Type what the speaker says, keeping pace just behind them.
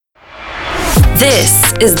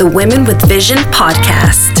This is the Women with Vision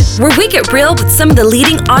podcast, where we get real with some of the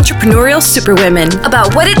leading entrepreneurial superwomen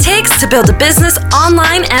about what it takes to build a business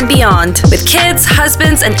online and beyond, with kids,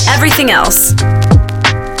 husbands, and everything else.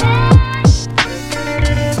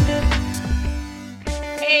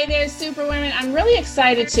 Hey there, superwomen. I'm really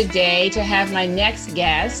excited today to have my next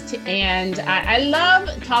guest, and I love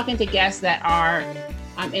talking to guests that are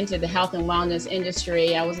into the health and wellness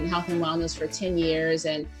industry. I was in health and wellness for 10 years,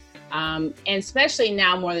 and especially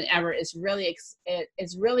now more than ever, it's really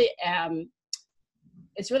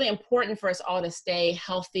important for us all to stay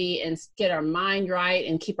healthy and get our mind right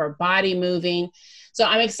and keep our body moving. So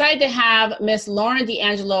I'm excited to have Miss Lauren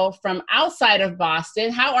D'Angelo from outside of Boston.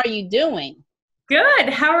 How are you doing? Good.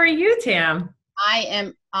 How are you, Tam? I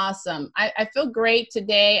am awesome. I feel great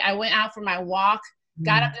today. I went out for my walk,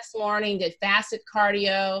 got up this morning, did fasted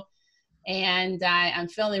cardio, and I'm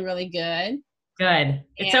feeling really good. Good.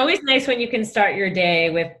 It's always nice when you can start your day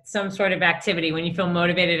with some sort of activity when you feel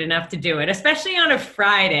motivated enough to do it, especially on a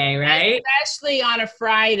Friday, right? Especially on a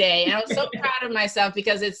Friday. And I'm so proud of myself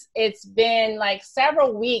because it's been like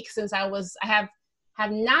several weeks since I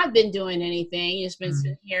have not been doing anything. Just been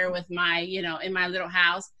sitting here with my, in my little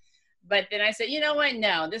house. But then I said, you know what?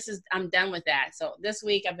 No, I'm done with that. So this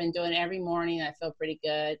week I've been doing it every morning. I feel pretty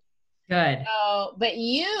good. Good. So, but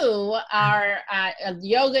you are a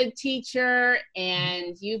yoga teacher,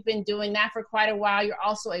 and you've been doing that for quite a while. You're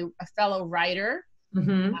also a fellow writer.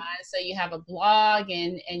 Mm-hmm. So you have a blog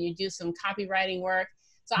and you do some copywriting work.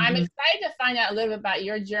 So I'm excited to find out a little bit about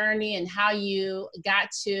your journey and how you got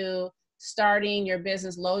to starting your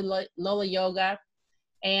business, Lola Yoga.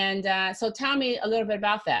 And so tell me a little bit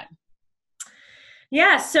about that.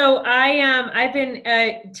 Yeah, so I've been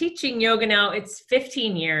teaching yoga now. It's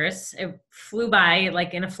 15 years. It flew by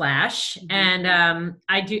like in a flash, and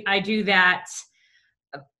I do that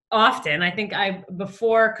often. I think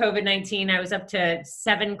before COVID-19, I was up to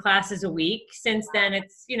 7 classes a week. Since then,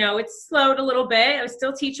 it's slowed a little bit. I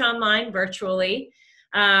still teach online virtually,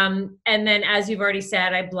 and then as you've already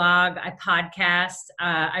said, I blog, I podcast,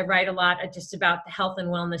 I write a lot just about the health and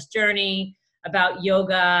wellness journey, about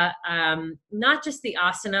yoga, not just the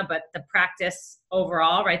asana, but the practice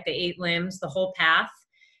overall, right? The 8 limbs, the whole path.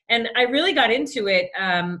 And I really got into it,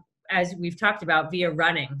 as we've talked about, via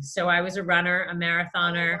running. So I was a runner, a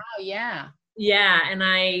marathoner. Oh, wow, yeah. Yeah. And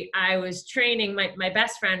I was training my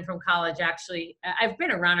best friend from college. Actually, I've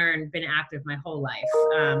been a runner and been active my whole life.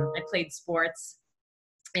 I played sports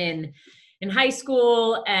in high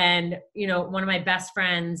school, and one of my best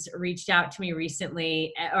friends reached out to me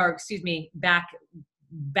recently,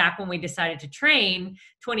 back when we decided to train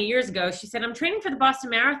 20 years ago. She said, "I'm training for the Boston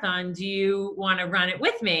Marathon. Do you want to run it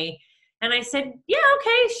with me?" And I said, "Yeah,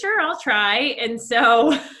 okay, sure, I'll try." And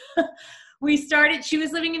so we started. She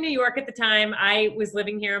was living in New York at the time. I was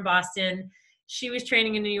living here in Boston. She was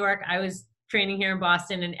training in New York. I was training here in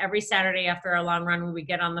Boston. And every Saturday after our long run, we would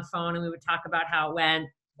get on the phone and we would talk about how it went.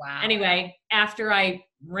 Wow. Anyway, after I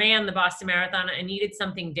ran the Boston Marathon, I needed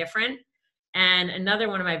something different. And another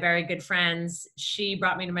one of my very good friends, she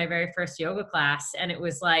brought me to my very first yoga class. And it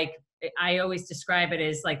was like, I always describe it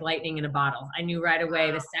as like lightning in a bottle. I knew right away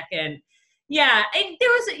the second. Yeah. And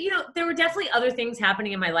there were definitely other things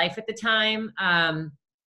happening in my life at the time. I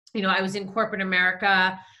was in corporate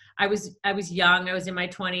America. I was young. I was in my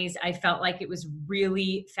 20s. I felt like it was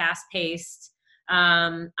really fast paced.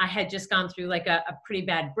 I had just gone through like a pretty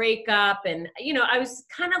bad breakup, and, I was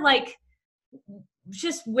kind of like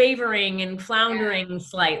just wavering and floundering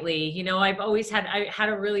slightly. I had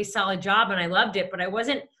a really solid job and I loved it, but I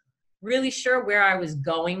wasn't really sure where I was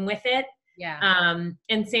going with it. Yeah.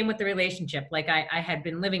 And same with the relationship. Like I had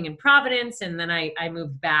been living in Providence, and then I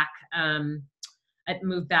moved back, to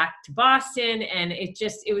Boston, and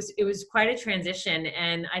it was quite a transition.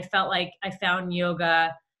 And I felt like I found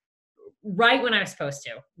yoga right when I was supposed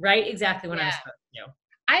to, right? Exactly when I was supposed to.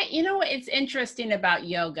 It's interesting about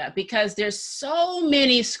yoga because there's so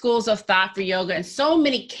many schools of thought for yoga and so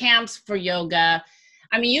many camps for yoga.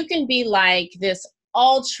 I mean, you can be like this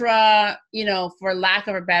ultra, for lack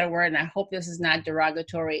of a better word, and I hope this is not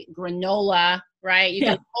derogatory, granola, right? You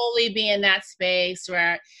can totally be in that space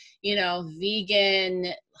where,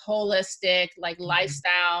 vegan, holistic, like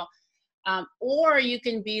lifestyle. Or you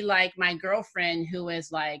can be like my girlfriend who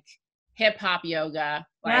is like hip hop yoga,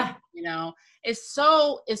 like, it's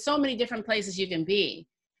so many different places you can be.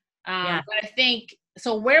 But I think,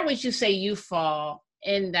 so where would you say you fall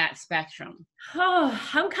in that spectrum? Oh,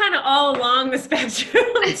 I'm kind of all along the spectrum,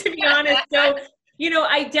 to be honest. So,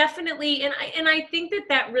 I definitely, and I think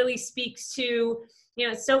that really speaks to,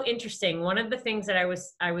 it's so interesting. One of the things that I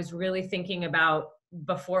was really thinking about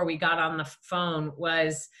before we got on the phone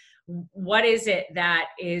was, what is it that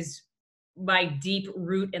is my deep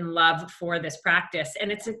root and love for this practice?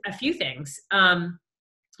 And it's a few things.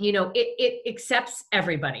 It accepts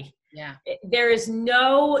everybody. Yeah. There is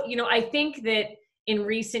no, I think that in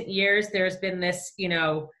recent years, there's been this,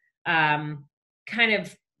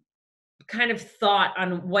 kind of thought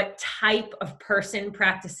on what type of person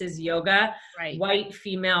practices yoga. Right. White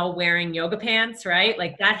female wearing yoga pants, right?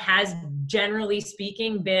 Like that has, generally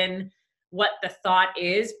speaking, been what the thought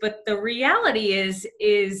is. But the reality is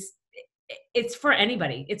it's for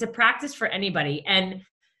anybody. It's a practice for anybody. And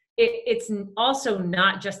it's also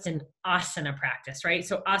not just an asana practice, right?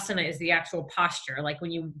 So asana is the actual posture. Like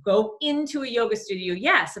when you go into a yoga studio,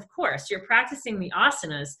 yes, of course, you're practicing the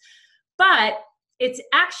asanas, but it's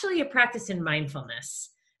actually a practice in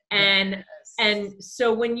mindfulness. And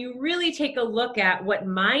so when you really take a look at what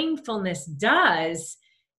mindfulness does,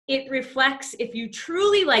 it reflects, if you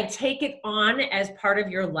truly like take it on as part of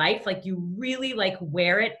your life, like you really like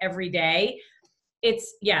wear it every day,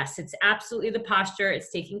 it's absolutely the posture.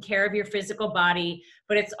 It's taking care of your physical body,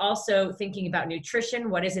 but it's also thinking about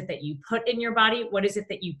nutrition. What is it that you put in your body? What is it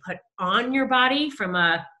that you put on your body from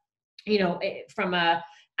a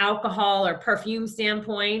alcohol or perfume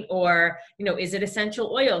standpoint, or, is it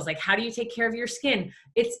essential oils? Like, how do you take care of your skin?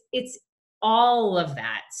 It's all of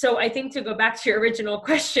that. So I think, to go back to your original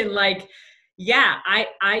question, like, yeah,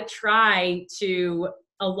 I try to,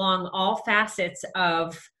 along all facets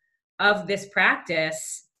of this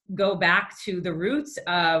practice, go back to the roots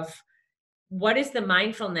of what is the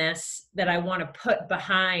mindfulness that I want to put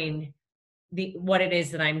behind what it is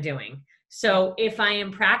that I'm doing. So if I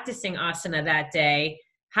am practicing asana that day,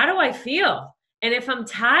 how do I feel? And if I'm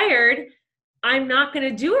tired, I'm not going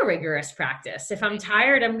to do a rigorous practice. If I'm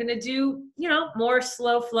tired, I'm going to do, more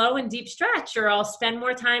slow flow and deep stretch, or I'll spend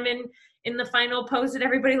more time in the final pose that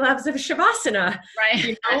everybody loves of Shavasana,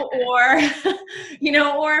 right? Or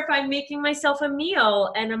if I'm making myself a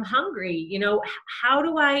meal and I'm hungry, how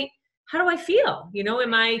do I feel?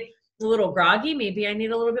 Am I a little groggy? Maybe I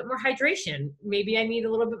need a little bit more hydration. Maybe I need a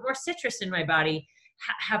little bit more citrus in my body.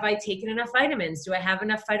 Have I taken enough vitamins? Do I have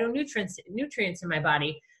enough phytonutrients in my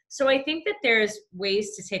body? So I think that there's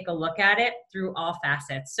ways to take a look at it through all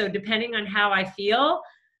facets. So depending on how I feel,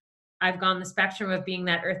 I've gone the spectrum of being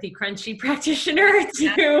that earthy, crunchy practitioner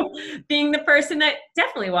to being the person that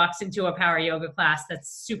definitely walks into a power yoga class that's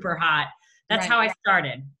super hot. That's how I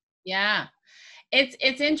started. Yeah.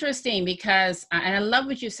 It's interesting because, and I love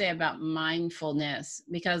what you say about mindfulness,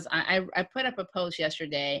 because I put up a post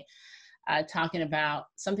yesterday talking about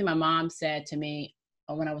something my mom said to me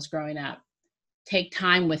when I was growing up. Take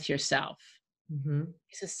time with yourself. Mm-hmm.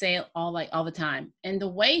 She used to say it all the time. And the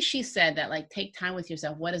way she said that, like, take time with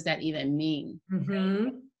yourself, what does that even mean?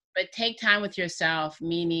 Mm-hmm. But take time with yourself,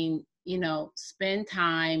 meaning, spend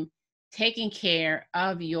time taking care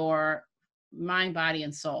of your mind, body,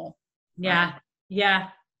 and soul. Yeah. Right? Yeah.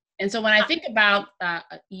 And so when I think about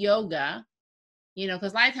yoga,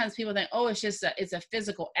 because a lot of times people think, oh, it's a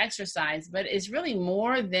physical exercise, but it's really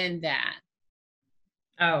more than that.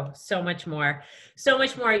 Oh, so much more. So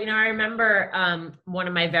much more. I remember one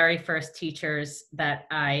of my very first teachers that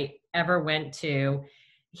I ever went to,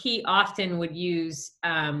 he often would use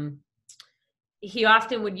the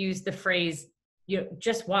phrase,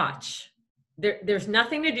 just watch. There's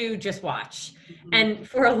nothing to do, just watch. Mm-hmm. And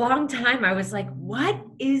for a long time, I was like, what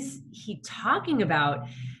is he talking about?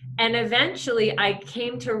 And eventually I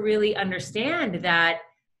came to really understand that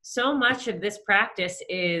so much of this practice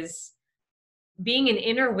is being an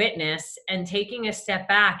inner witness and taking a step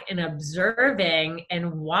back and observing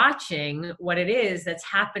and watching what it is that's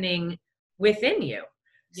happening within you.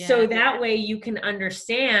 Yeah. So that way you can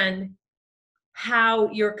understand how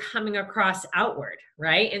you're coming across outward,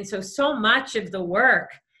 right? And so much of the work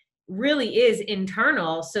really is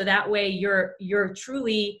internal. So that way you're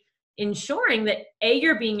truly ensuring that A,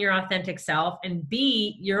 you're being your authentic self, and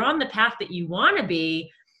B, you're on the path that you want to be,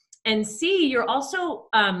 and C, you're also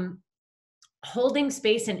holding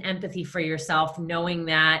space and empathy for yourself, knowing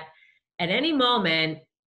that at any moment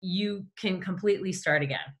you can completely start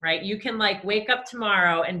again, right? You can wake up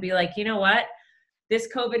tomorrow and be like, you know what? This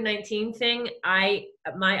COVID-19 thing,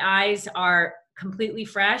 my eyes are completely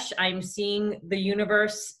fresh. I'm seeing the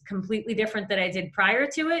universe completely different than I did prior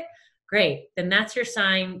to it. Great. Then that's your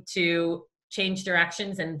sign to change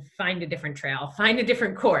directions and find a different trail, find a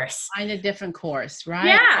different course. Find a different course, right?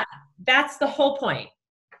 Yeah. That's the whole point.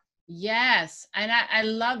 Yes. And I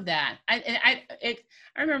love that. I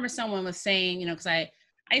remember someone was saying, because I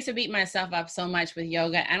used to beat myself up so much with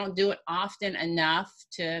yoga. I don't do it often enough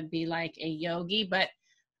to be like a yogi, but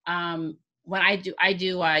when I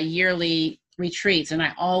do yearly retreats, and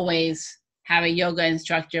I always have a yoga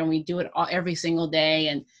instructor, and we do it every single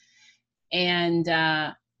day. And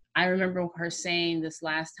I remember her saying this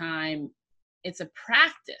last time, it's a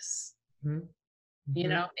practice. Mm-hmm. You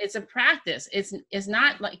know, it's a practice. It's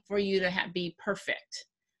not like for you to be perfect,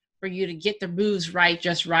 for you to get the moves right,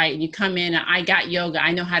 just right. And you come in and I got yoga.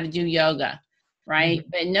 I know how to do yoga. Right. Mm-hmm.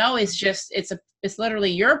 But no, it's just, it's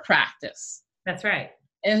literally your practice. That's right.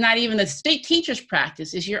 It's not even the state teacher's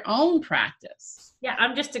practice. It's your own practice. Yeah.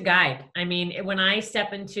 I'm just a guide. I mean, when I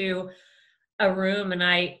step into a room and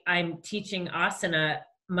I'm teaching asana,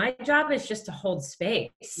 my job is just to hold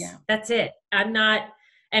space. Yeah. That's it. I'm not,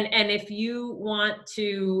 and if you want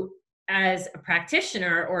to, as a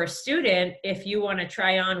practitioner or a student, if you want to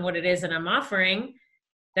try on what it is that I'm offering,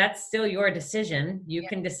 that's still your decision. You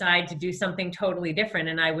can decide to do something totally different.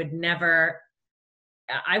 And I would never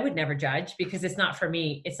judge, because it's not for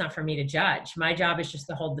me. It's not for me to judge. My job is just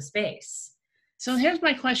to hold the space. So here's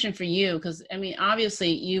my question for you. Because I mean, obviously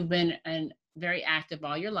you've been very active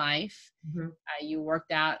all your life. Mm-hmm. You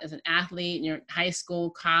worked out as an athlete in your high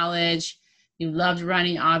school, college. You loved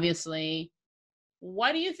running, obviously.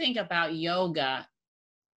 What do you think about yoga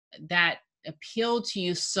that appealed to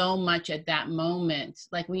you so much at that moment?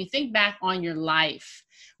 Like when you think back on your life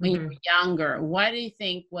when you were younger, what do you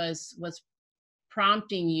think was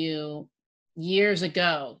prompting you years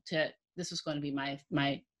ago to, this was going to be my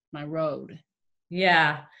road?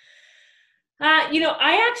 Yeah.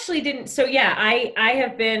 I actually didn't. So yeah, I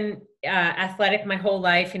have been athletic my whole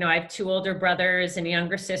life. I have 2 older brothers and a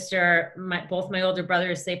younger sister. Both my older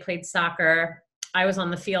brothers, they played soccer. I was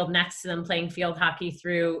on the field next to them playing field hockey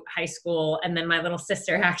through high school. And then my little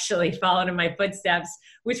sister actually followed in my footsteps,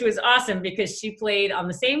 which was awesome because she played on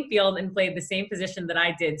the same field and played the same position that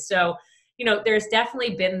I did. So, there's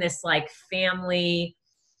definitely been this like family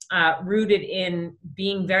rooted in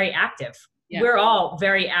being very active. Yeah. We're all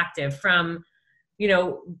very active, from,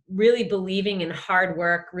 really believing in hard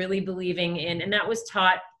work, really believing in, and that was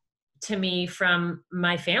taught to me from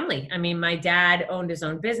my family. I mean, my dad owned his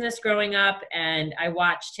own business growing up, and I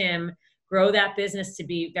watched him grow that business to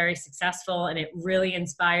be very successful, and it really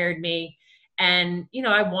inspired me. And,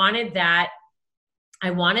 I wanted that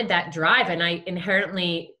drive, and I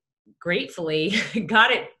inherently, gratefully got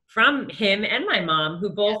it from him and my mom, who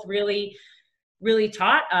both really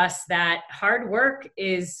taught us that hard work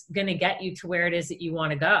is going to get you to where it is that you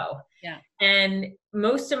want to go. Yeah. And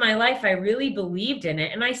most of my life, I really believed in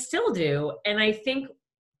it, and I still do. And I think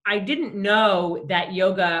I didn't know that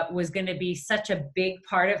yoga was going to be such a big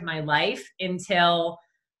part of my life until,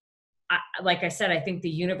 like I said, I think the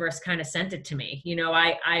universe kind of sent it to me.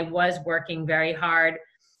 I was working very hard.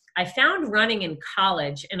 I found running in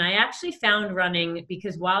college, and I actually found running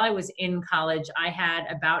because while I was in college, I had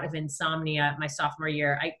a bout of insomnia my sophomore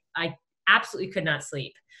year. I absolutely could not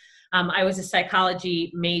sleep. I was a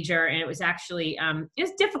psychology major, and it was actually, it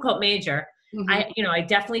was a difficult major. Mm-hmm. I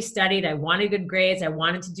definitely studied. I wanted good grades. I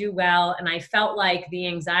wanted to do well. And I felt like the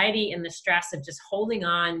anxiety and the stress of just holding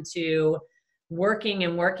on to working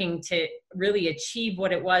to really achieve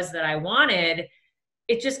what it was that I wanted,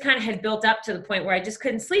 it just kind of had built up to the point where I just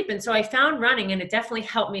couldn't sleep. And so I found running, and it definitely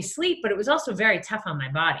helped me sleep, but it was also very tough on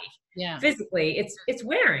my body. Yeah. Physically, it's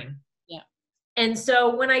wearing. Yeah. And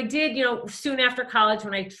so when I did, soon after college,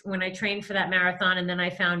 when I trained for that marathon, and then I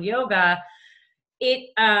found yoga, it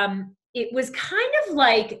was kind of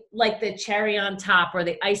like the cherry on top, or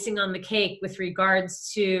the icing on the cake, with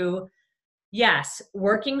regards to, yes,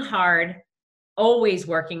 working hard, always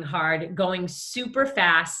working hard, going super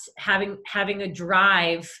fast, having a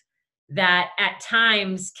drive that at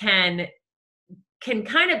times can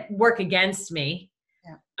kind of work against me.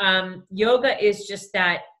 Yeah. Yoga is just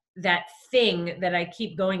that thing that I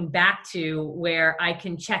keep going back to, where I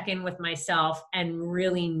can check in with myself and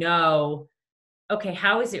really know, okay,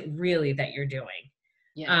 how is it really that you're doing?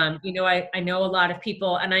 Yeah. I know a lot of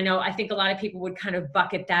people, and I think a lot of people would kind of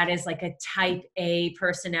bucket that as like a type A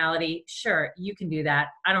personality. Sure, you can do that.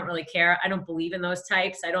 I don't really care. I don't believe in those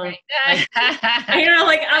types. I don't,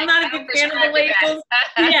 I'm not a big fan of the labels.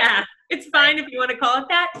 Yeah, it's fine if you want to call it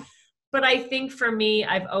that. But I think for me,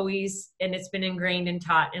 I've always, and it's been ingrained and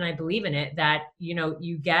taught, and I believe in it, that,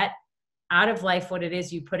 you get out of life what it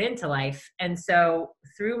is you put into life. And so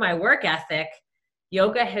through my work ethic,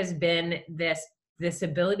 yoga has been this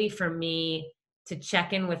ability for me to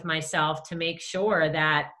check in with myself, to make sure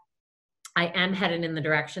that I am headed in the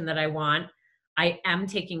direction that I want. I am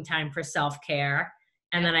taking time for self-care,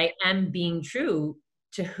 and that I am being true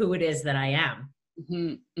to who it is that I am.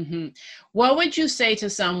 Mm-hmm, mm-hmm. What would you say to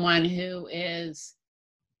someone who is,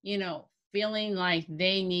 feeling like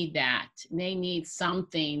they need that. They need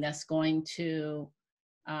something that's going to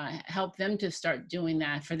help them to start doing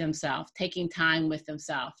that for themselves, taking time with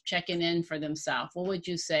themselves, checking in for themselves, what would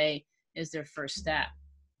you say is their first step?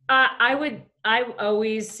 I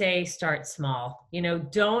always say start small.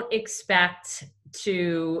 Don't expect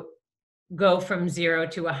to go from 0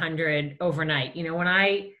 to 100 overnight.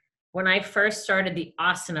 When I first started the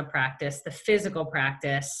asana practice, the physical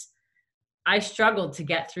practice, I struggled to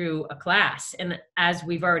get through a class. And as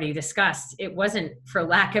we've already discussed, it wasn't for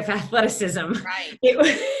lack of athleticism. Right.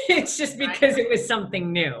 It's just because it was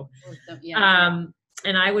something new. Yeah.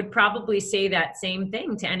 And I would probably say that same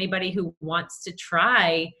thing to anybody who wants to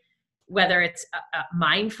try, whether it's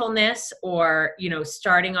mindfulness or,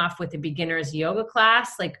 starting off with a beginner's yoga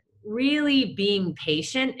class, like really being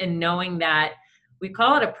patient and knowing that we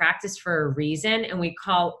call it a practice for a reason, and we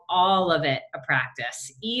call all of it a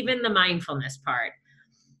practice, even the mindfulness part.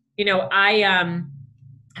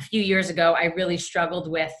 A few years ago, I really struggled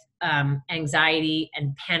with anxiety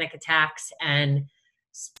and panic attacks and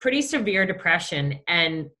pretty severe depression.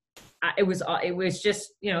 And it was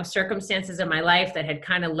just, circumstances in my life that had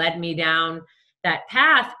kind of led me down that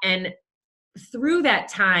path. And through that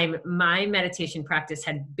time, my meditation practice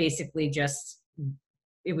had basically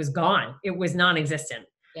it was gone. It was non-existent.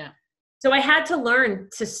 Yeah. So I had to learn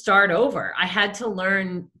to start over. I had to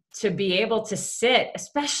learn to be able to sit,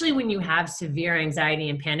 especially when you have severe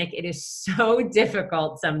anxiety and panic. It is so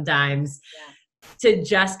difficult sometimes to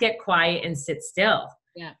just get quiet and sit still.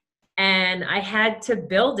 Yeah. And I had to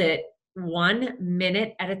build it 1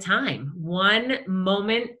 minute at a time, 1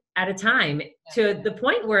 moment at a time, to the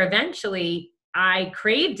point where eventually I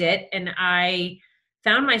craved it and I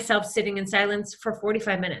found myself sitting in silence for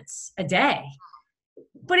 45 minutes a day.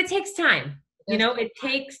 But it takes time. It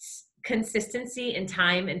takes consistency and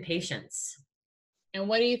time and patience. And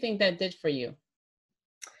what do you think that did for you?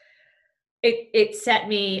 It set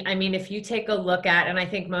me, if you take a look at, and I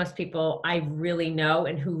think most people I really know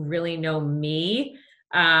and who really know me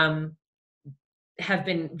have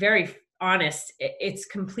been very honest, it's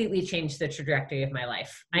completely changed the trajectory of my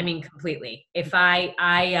life. Completely. If I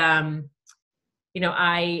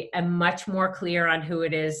am much more clear on who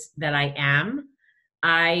it is that I am.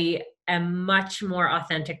 I am much more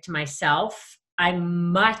authentic to myself.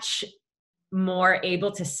 I'm much more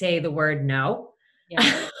able to say the word no.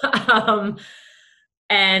 Yeah.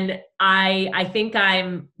 And I think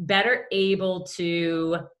I'm better able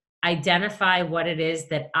to identify what it is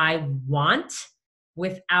that I want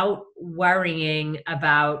without worrying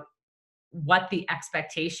about what the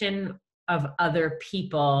expectation of other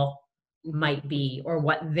people might be, or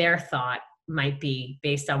what their thought might be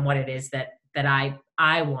based on what it is that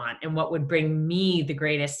I want, and what would bring me the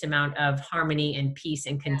greatest amount of harmony and peace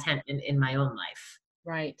and contentment in my own life.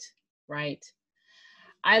 Right.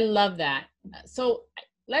 I love that. So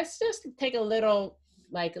let's just take a little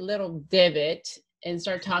divot and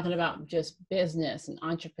start talking about just business and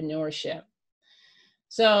entrepreneurship.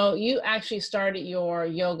 So you actually started your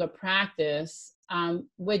yoga practice.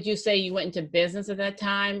 Would you say you went into business at that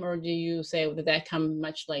time, or do you say did that come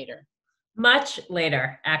much later? Much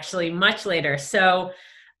later, actually, much later. So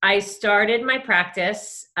I started my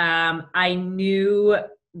practice. I knew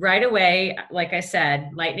right away, like I said,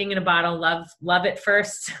 lightning in a bottle, love at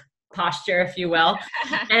first posture, if you will.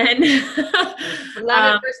 And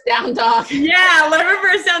love it first down dog. Yeah, love it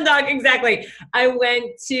first down dog. Exactly. I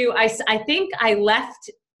think I left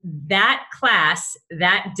that class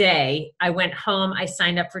that day. I went home. I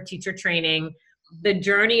signed up for teacher training. The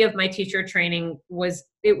journey of my teacher training was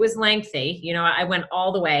lengthy. I went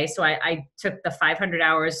all the way. So I took the 500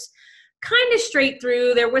 hours kind of straight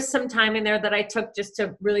through. There was some time in there that I took just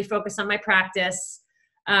to really focus on my practice.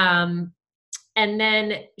 And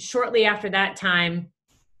then shortly after that time,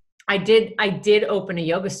 I did open a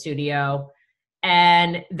yoga studio,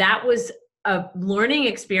 and that was a learning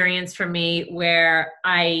experience for me where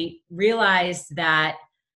I realized that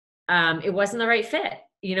it wasn't the right fit.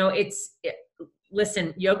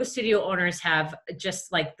 Listen, yoga studio owners have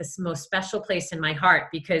just like this most special place in my heart,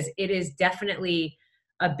 because it is definitely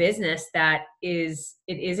a business that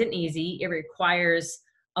isn't easy. It requires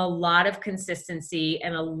a lot of consistency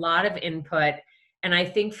and a lot of input. And I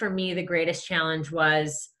think for me, the greatest challenge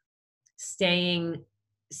was staying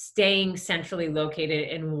centrally located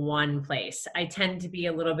in one place. I tend to be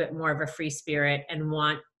a little bit more of a free spirit and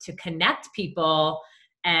want to connect people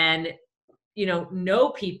and know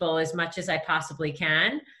people as much as I possibly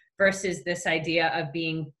can, versus this idea of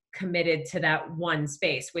being committed to that one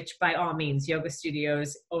space, which by all means, yoga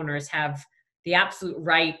studios owners have the absolute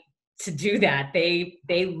right to do that. They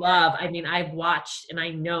love, I mean, I've watched and I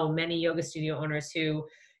know many yoga studio owners who,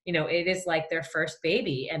 you know, it is like their first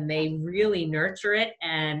baby and they really nurture it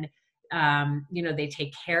and, you know, they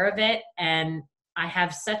take care of it. And I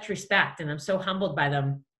have such respect and I'm so humbled by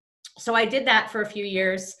them. So I did that for a few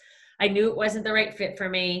years. I knew it wasn't the right fit for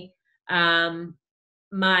me.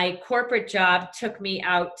 My corporate job took me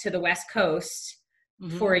out to the West Coast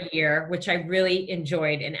for a year, which I really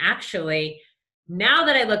enjoyed. And actually, now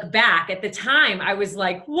that I look back, at the time, I was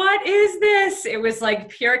like, what is this? It was like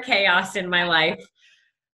pure chaos in my life.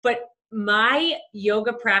 But my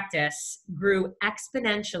yoga practice grew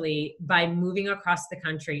exponentially by moving across the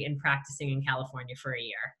country and practicing in California for a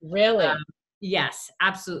year. Really? Yes,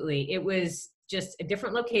 absolutely. It was just a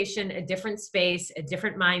different location, a different space, a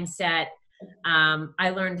different mindset. I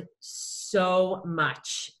learned so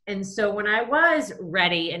much. And so when I was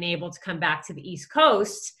ready and able to come back to the East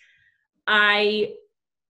Coast, I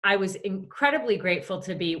was incredibly grateful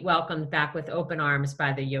to be welcomed back with open arms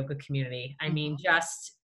by the yoga community. I mean,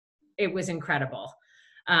 just, it was incredible.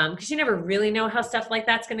 Because you never really know how stuff like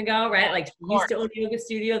that's going to go, right? Like, she used to own a yoga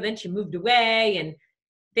studio, then she moved away, and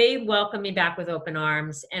they welcomed me back with open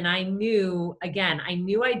arms. And I knew, again, I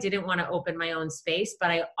didn't want to open my own space, but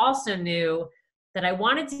I also knew that I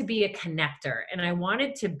wanted to be a connector and I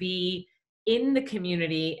wanted to be in the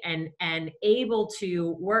community and able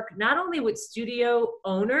to work not only with studio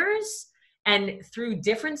owners and through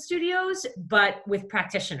different studios, but with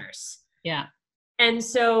practitioners. Yeah. And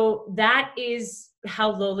so that is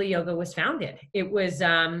how Lola Yoga was founded. It was,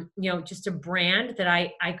 you know, just a brand that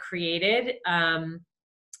I created,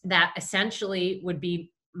 that essentially would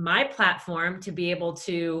be my platform to be able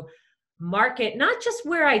to market not just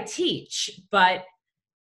where I teach, but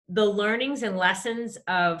the learnings and lessons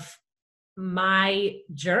of my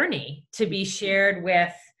journey to be shared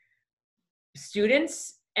with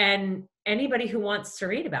students and anybody who wants to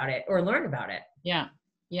read about it or learn about it. Yeah.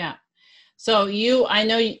 Yeah. So I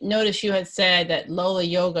know you noticed you had said that Lola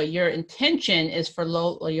Yoga, your intention is for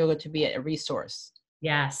Lola Yoga to be a resource.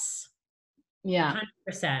 Yes. Yeah.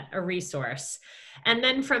 100% a resource. And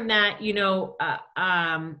then from that, you know,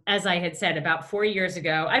 as I had said about 4 years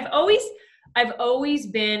ago, I've always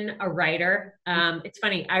been a writer. It's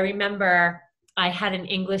funny. I remember I had an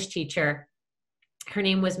English teacher. Her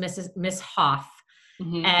name was Miss Hoff.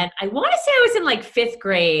 Mm-hmm. And I want to say I was in like 5th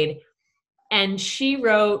grade, and she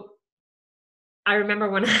wrote, I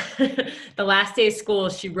remember when the last day of school,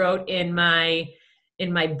 she wrote in my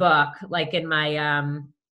book, like in my,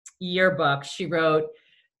 yearbook, she wrote,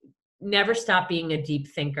 never stop being a deep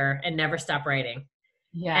thinker and never stop writing.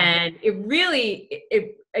 Yeah. And it really,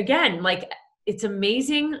 again, like, it's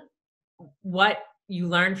amazing what you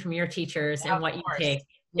learn from your teachers and what you take.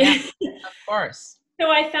 Yeah, of course.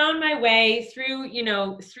 So I found my way through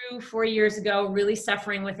 4 years ago, really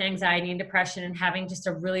suffering with anxiety and depression and having just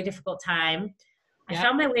a really difficult time. I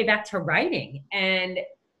found my way back to writing, and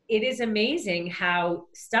it is amazing how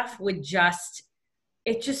stuff would just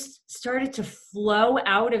started to flow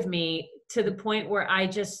out of me to the point where I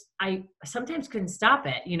sometimes couldn't stop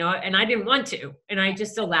it, you know, and I didn't want to, and I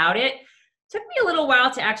just allowed it. It took me a little while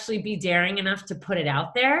to actually be daring enough to put it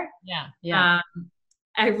out there. Yeah. Yeah.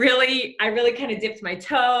 I really kind of dipped my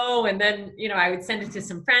toe, and then, you know, I would send it to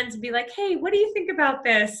some friends and be like, hey, what do you think about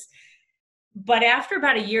this? But after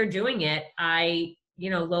about a year doing it,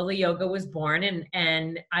 Lola Yoga was born,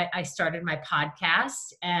 and I started my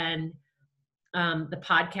podcast, and the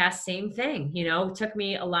podcast, same thing, you know, it took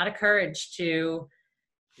me a lot of courage to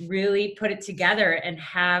really put it together and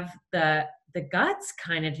have the guts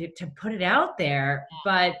kind of to put it out there.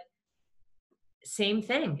 But same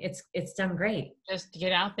thing. It's done great. Just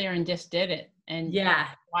get out there and just did it and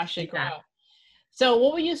watch it grow. So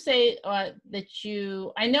what would you say I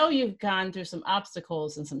know you've gone through some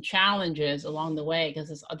obstacles and some challenges along the way,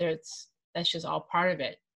 because that's just all part of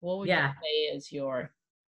it. What would you say is your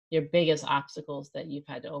biggest obstacles that you've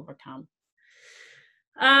had to overcome?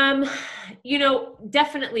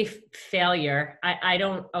 Definitely failure. I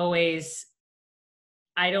don't always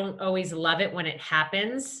love it when it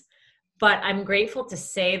happens, but I'm grateful to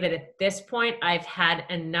say that at this point, I've had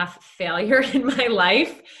enough failure in my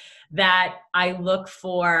life that I look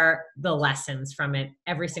for the lessons from it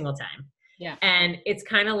every single time. Yeah. And it's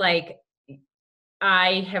kind of like,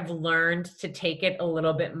 I have learned to take it a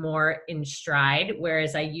little bit more in stride,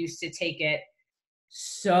 whereas I used to take it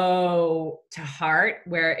so to heart,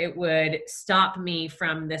 where it would stop me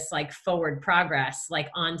from this like forward progress, like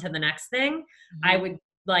on to the next thing. Mm-hmm. I would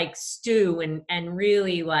like stew and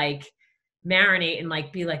really like marinate and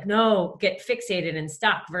like be like, no, get fixated and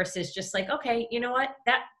stuck, versus just like, okay, you know what,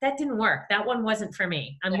 that didn't work, that one wasn't for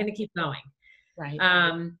me, I'm going to keep going. Right.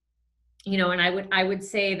 You know, and I would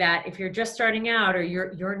say that if you're just starting out or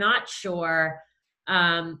you're not sure,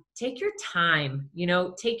 take your time, you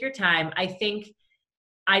know, take your time. I think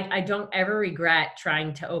I don't ever regret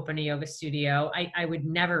trying to open a yoga studio. I would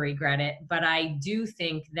never regret it. But I do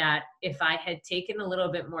think that if I had taken a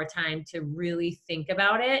little bit more time to really think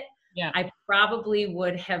about it, Yeah. I probably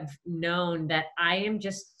would have known that I am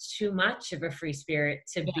just too much of a free spirit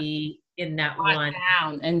to be in that one.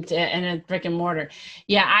 Down and a brick and mortar.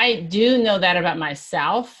 Yeah, I do know that about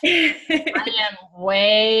myself. I am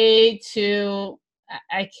way too,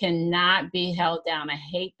 I cannot be held down. I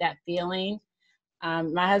hate that feeling.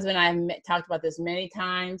 My husband and I have talked about this many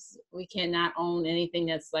times. We cannot own anything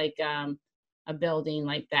that's like a building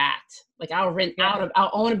like that. Like I'll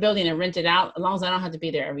own a building and rent it out as long as I don't have to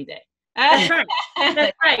be there every day. That's right.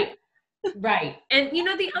 That's right. Right. And you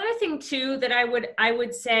know, the other thing too that I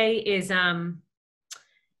would say is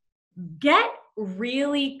get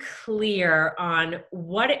really clear on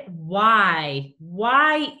why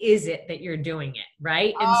is it that you're doing it,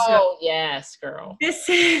 right? And so yes, girl. This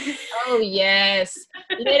is oh yes.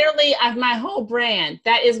 Literally my whole brand.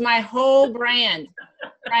 That is my whole brand.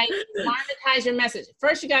 Right? Monetize your message.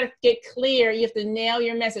 First you got to get clear. You have to nail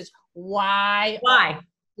your message. Why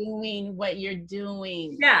doing what you're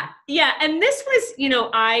doing. Yeah. And this was, you know,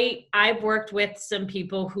 I've worked with some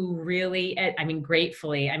people who really, I mean,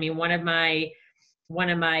 gratefully, I mean, one of my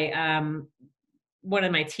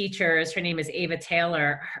teachers, her name is Ava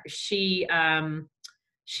Taylor. She's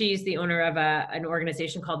the owner of an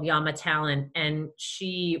organization called Yama Talent. And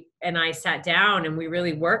she and I sat down and we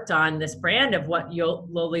really worked on this brand of what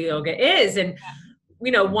Lola Yoga is. And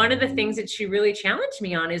you know, one of the things that she really challenged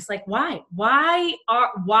me on is like, why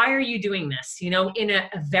are you doing this? You know, in a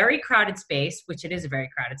very crowded space, which it is a very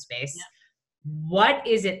crowded space. Yeah. What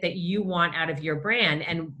is it that you want out of your brand?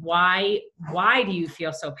 And why do you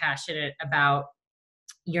feel so passionate about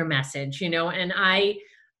your message? You know, and I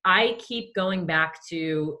keep going back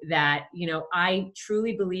to that, you know, I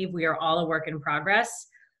truly believe we are all a work in progress.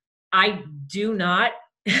 I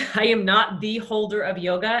am not the holder of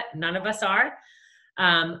yoga. None of us are.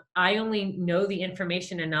 I only know the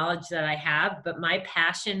information and knowledge that I have, but my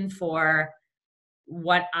passion for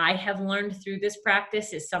what I have learned through this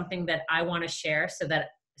practice is something that I want to share so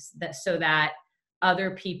that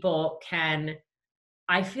other people can,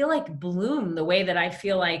 I feel like, bloom the way that I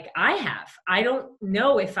feel like I have. I don't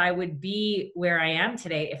know if I would be where I am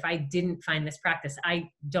today if I didn't find this practice. I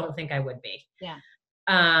don't think I would be. Yeah.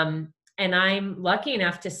 And I'm lucky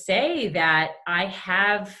enough to say that I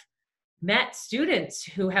have met students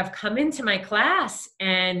who have come into my class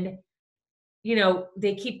and, you know,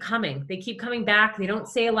 they keep coming back. They don't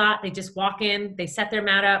say a lot. They just walk in, they set their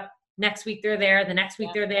mat up. Next week they're there. The next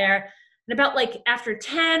week they're there. And about like after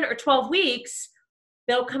 10 or 12 weeks,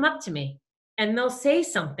 they'll come up to me and they'll say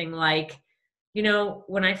something like, you know,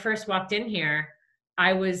 when I first walked in here,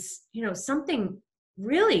 I was, you know, something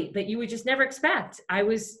really that you would just never expect. I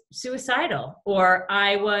was suicidal, or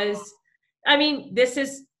this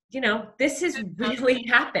has really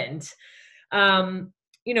happened.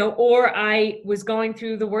 You know, or I was going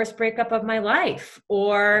through the worst breakup of my life,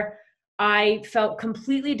 or I felt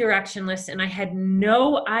completely directionless and I had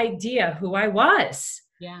no idea who I was.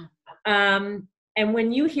 Yeah. And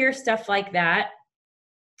when you hear stuff like that,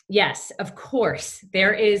 yes, of course,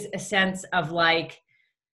 there is a sense of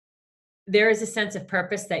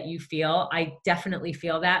purpose that you feel. I definitely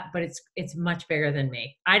feel that, but it's much bigger than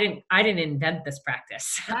me. I didn't invent this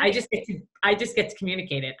practice. Right. I just get to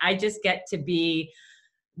communicate it. I just get to be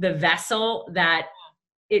the vessel that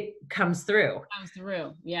it comes through.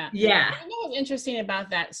 Yeah. Yeah. You know what's interesting about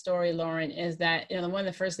that story, Lauren, is that, you know, one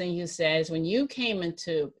of the first things you said is when you came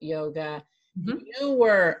into yoga, you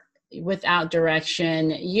were without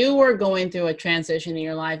direction. You were going through a transition in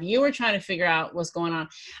your life. You were trying to figure out what's going on.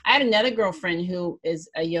 I had another girlfriend who is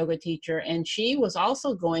a yoga teacher, and she was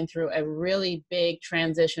also going through a really big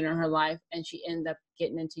transition in her life, and she ended up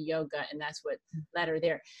getting into yoga, and that's what led her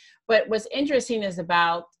there. But what's interesting is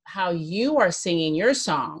about how you are singing your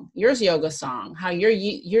song, your yoga song, how you're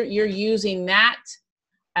using that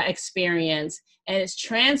experience, and it's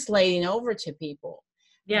translating over to people.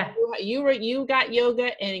 Yeah. You got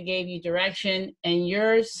yoga and it gave you direction, and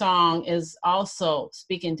your song is also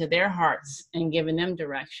speaking to their hearts and giving them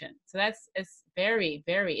direction. So it's very,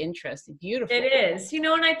 very interesting. Beautiful. It is, you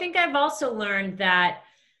know, and I think I've also learned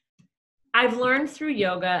through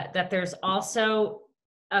yoga that there's also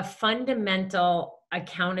a fundamental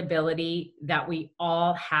accountability that we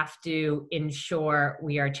all have to ensure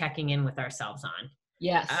we are checking in with ourselves on.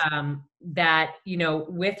 Yes. That,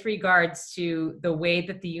 with regards to the way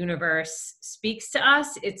that the universe speaks to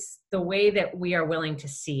us, it's the way that we are willing to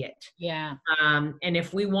see it. Yeah. And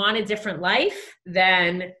if we want a different life,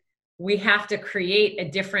 then we have to create a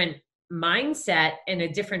different mindset and a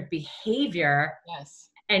different behavior. Yes.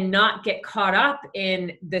 And not get caught up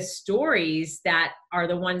in the stories that are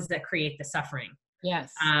the ones that create the suffering.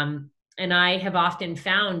 Yes. And I have often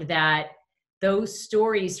found that those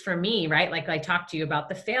stories for me, right? Like I talked to you about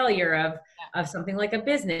the failure of something like a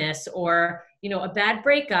business, or, a bad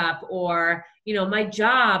breakup, or, my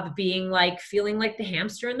job being like, feeling like the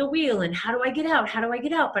hamster in the wheel. And how do I get out? How do I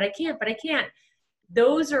get out? But I can't.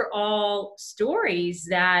 Those are all stories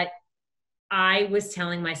that I was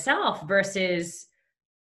telling myself versus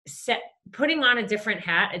putting on a different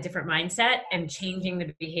hat, a different mindset, and changing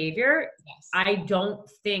the behavior. Yes. I don't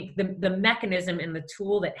think the mechanism and the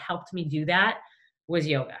tool that helped me do that was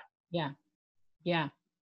yoga. Yeah.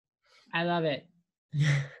 I love it.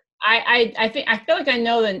 I feel like I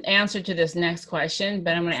know the answer to this next question,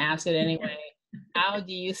 but I'm going to ask it anyway. How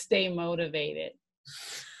do you stay motivated?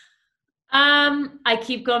 I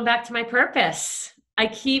keep going back to my purpose. I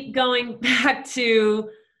keep going back to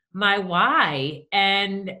my why.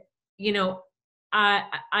 And, it's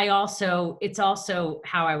also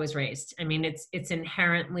how I was raised. I mean, it's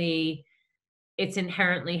inherently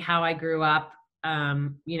how I grew up.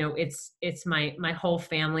 It's my whole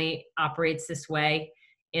family operates this way,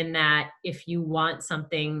 in that if you want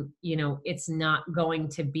something, it's not going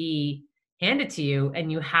to be handed to you,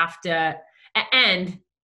 and you have to, and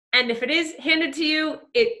if it is handed to you,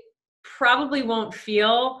 it probably won't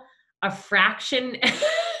feel a fraction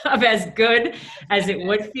of as good as it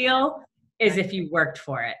would feel as if you worked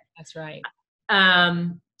for it. That's right.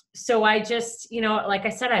 So I just, like I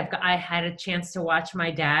said, I had a chance to watch my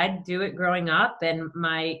dad do it growing up, and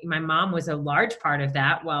my mom was a large part of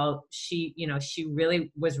that. While she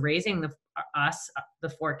really was raising the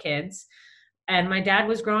 4 kids, and my dad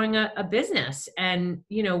was growing a business, and,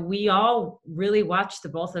 we all really watched the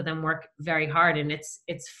both of them work very hard, and it's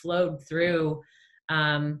flowed through.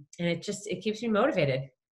 And it keeps me motivated.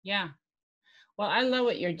 Yeah. Well, I love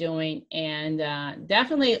what you're doing, and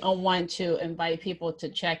definitely I want to invite people to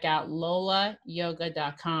check out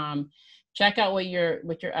lolayoga.com. Check out what you're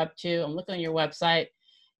up to. I'm looking on your website.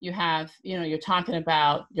 You have, you're talking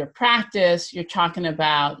about your practice. You're talking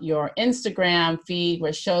about your Instagram feed,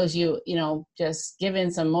 which shows you, just giving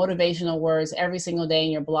some motivational words every single day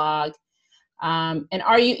in your blog. And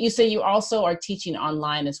you say you also are teaching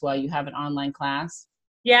online as well. You have an online class?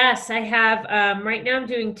 Yes, I have. Right now I'm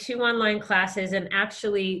doing 2 online classes, and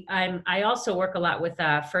actually I also work a lot with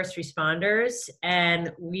first responders,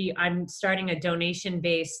 and I'm starting a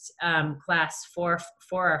donation-based class for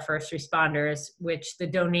our first responders, which the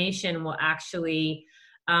donation will actually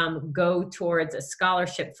go towards a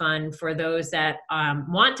scholarship fund for those that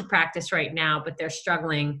want to practice right now, but they're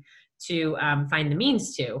struggling to find the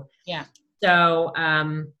means to. Yeah. So,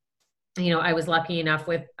 I was lucky enough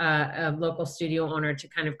with a local studio owner to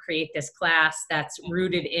kind of create this class that's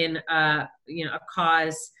rooted in a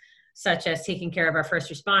cause such as taking care of our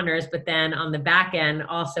first responders, but then on the back end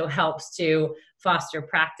also helps to foster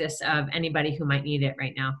practice of anybody who might need it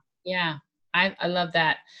right now. Yeah, I love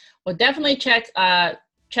that. Well, definitely check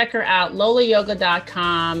her out,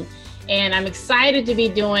 lolayoga.com. And I'm excited to be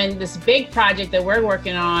doing this big project that we're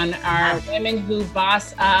working on, our Women Who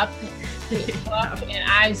Boss Up book, and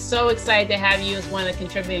I'm so excited to have you as one of the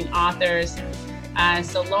contributing authors.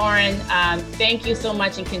 So Lauren, thank you so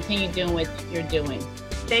much, and continue doing what you're doing.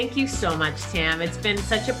 Thank you so much, Tam. It's been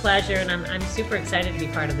such a pleasure, and I'm super excited to be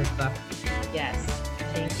part of this book. Yes.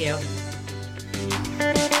 Thank you.